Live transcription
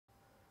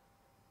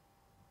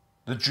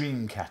the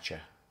Dreamcatcher.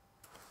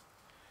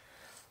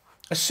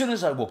 As soon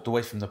as I walked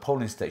away from the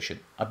polling station,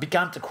 I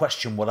began to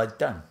question what I'd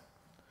done.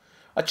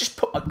 I just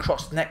put my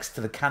cross next to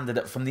the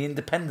candidate from the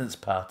Independence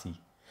Party,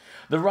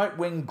 the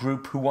right-wing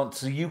group who wants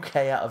the UK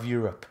out of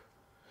Europe.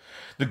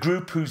 The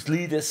group whose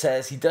leader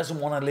says he doesn't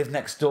want to live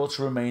next door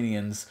to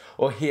Romanians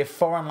or hear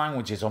foreign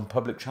languages on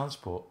public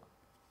transport.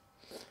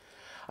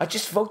 I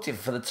just voted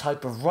for the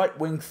type of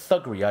right-wing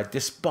thuggery I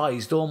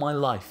despised all my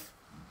life.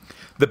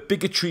 The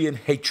bigotry and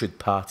hatred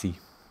party.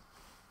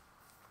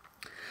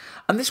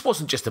 And this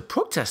wasn't just a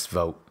protest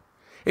vote.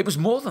 It was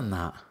more than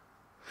that.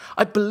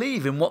 I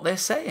believe in what they're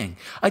saying.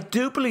 I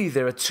do believe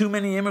there are too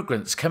many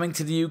immigrants coming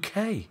to the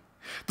UK.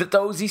 That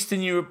those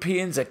Eastern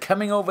Europeans are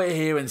coming over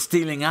here and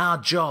stealing our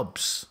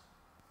jobs.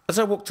 As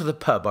I walked to the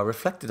pub, I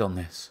reflected on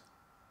this.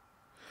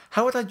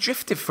 How had I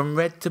drifted from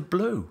red to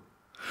blue?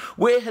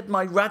 Where had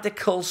my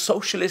radical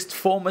socialist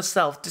former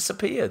self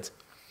disappeared?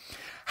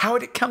 How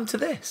had it come to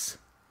this?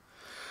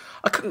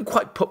 I couldn't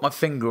quite put my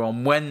finger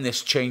on when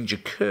this change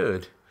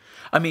occurred.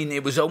 I mean,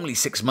 it was only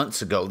 6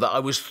 months ago that I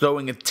was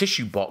throwing a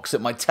tissue box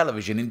at my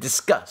television in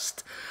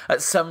disgust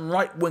at some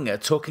right-winger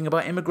talking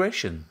about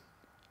immigration.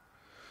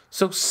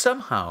 So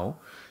somehow,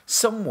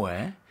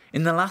 somewhere,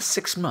 in the last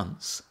 6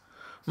 months,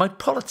 my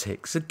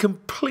politics had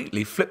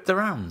completely flipped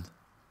around.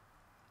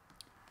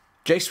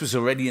 Jace was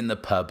already in the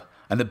pub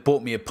and had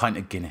bought me a pint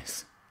of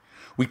Guinness.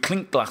 We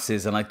clinked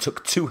glasses and I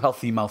took 2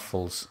 healthy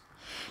mouthfuls.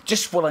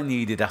 Just what I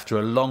needed after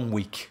a long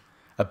week.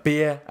 A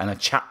beer and a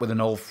chat with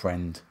an old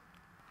friend.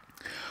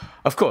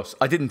 Of course,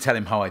 I didn't tell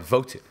him how I'd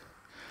voted.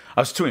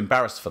 I was too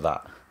embarrassed for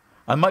that.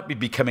 I might be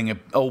becoming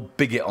an old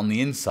bigot on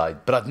the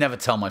inside, but I'd never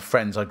tell my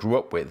friends I grew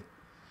up with.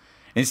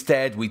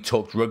 Instead, we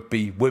talked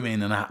rugby,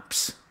 women and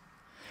apps.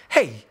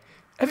 Hey,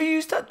 have you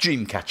used that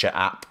Dreamcatcher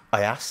app?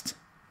 I asked.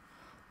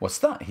 What's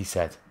that? He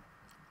said.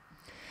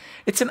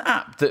 It's an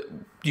app that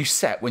you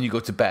set when you go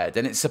to bed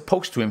and it's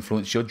supposed to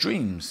influence your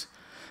dreams.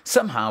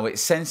 Somehow it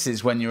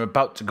senses when you're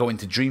about to go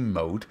into dream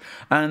mode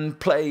and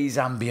plays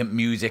ambient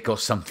music or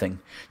something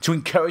to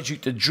encourage you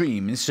to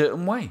dream in a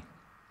certain way.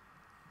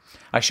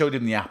 I showed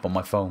him the app on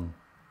my phone.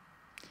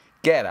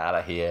 Get out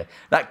of here.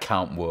 That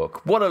can't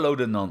work. What a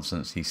load of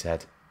nonsense, he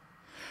said.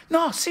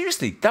 No,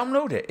 seriously,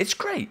 download it. It's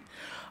great.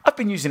 I've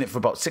been using it for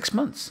about 6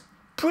 months.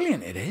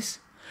 Brilliant it is.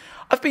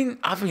 I've been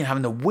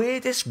having the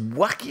weirdest,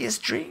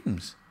 wackiest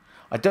dreams.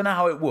 I don't know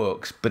how it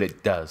works, but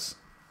it does.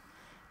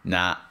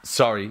 Nah,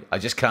 sorry, I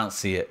just can't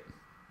see it.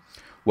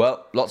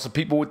 Well, lots of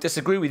people would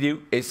disagree with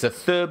you. It's the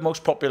 3rd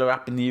most popular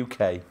app in the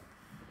UK.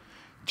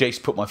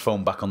 Jace put my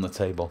phone back on the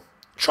table.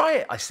 Try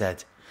it, I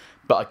said,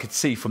 but I could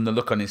see from the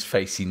look on his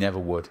face he never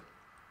would.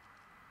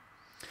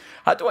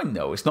 How do I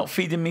know it's not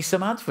feeding me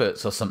some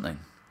adverts or something?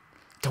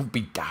 Don't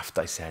be daft,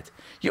 I said.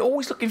 You're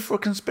always looking for a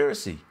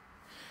conspiracy.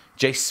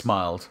 Jace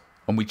smiled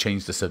and we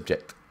changed the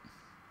subject.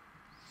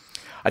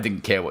 I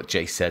didn't care what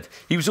Jace said.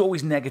 He was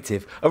always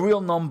negative, a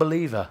real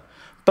non-believer.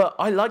 But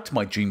I liked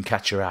my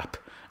Dreamcatcher app,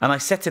 and I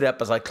set it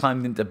up as I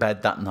climbed into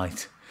bed that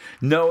night,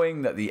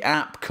 knowing that the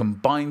app,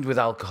 combined with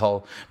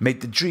alcohol,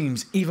 made the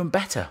dreams even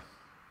better.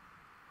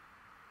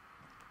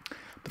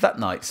 But that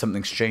night,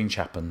 something strange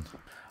happened.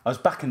 I was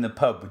back in the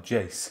pub with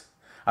Jace.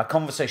 Our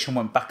conversation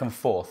went back and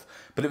forth,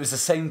 but it was the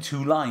same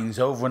 2 lines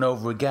over and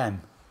over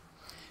again.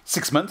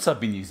 6 months I've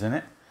been using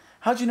it.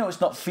 How do you know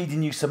it's not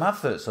feeding you some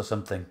adverts or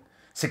something?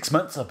 6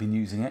 months I've been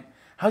using it.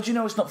 How do you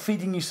know it's not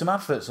feeding you some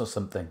adverts or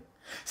something?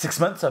 6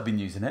 months I've been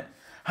using it.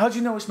 How do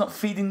you know it's not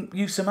feeding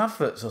you some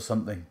adverts or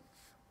something?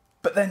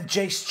 But then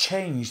Jace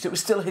changed. It was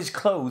still his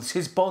clothes,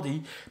 his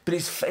body, but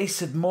his face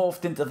had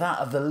morphed into that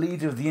of the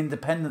leader of the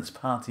Independence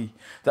Party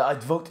that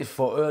I'd voted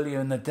for earlier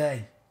in the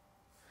day.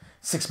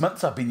 6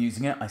 months I've been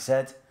using it, I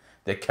said.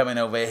 They're coming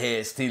over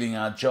here stealing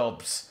our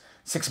jobs.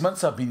 6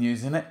 months I've been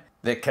using it.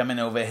 They're coming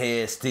over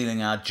here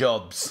stealing our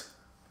jobs.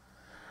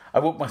 I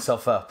woke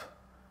myself up.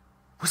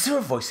 Was there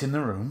a voice in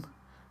the room?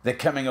 They're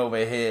coming over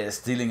here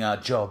stealing our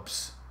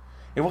jobs.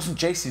 It wasn't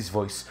Jace's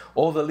voice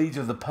or the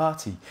leader of the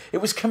party. It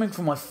was coming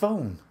from my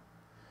phone.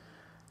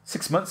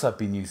 6 months I've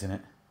been using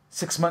it.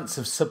 6 months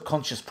of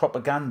subconscious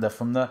propaganda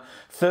from the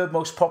 3rd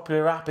most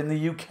popular app in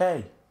the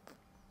UK.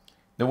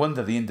 No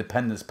wonder the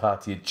Independence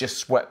Party had just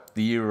swept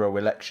the Euro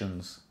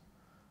elections.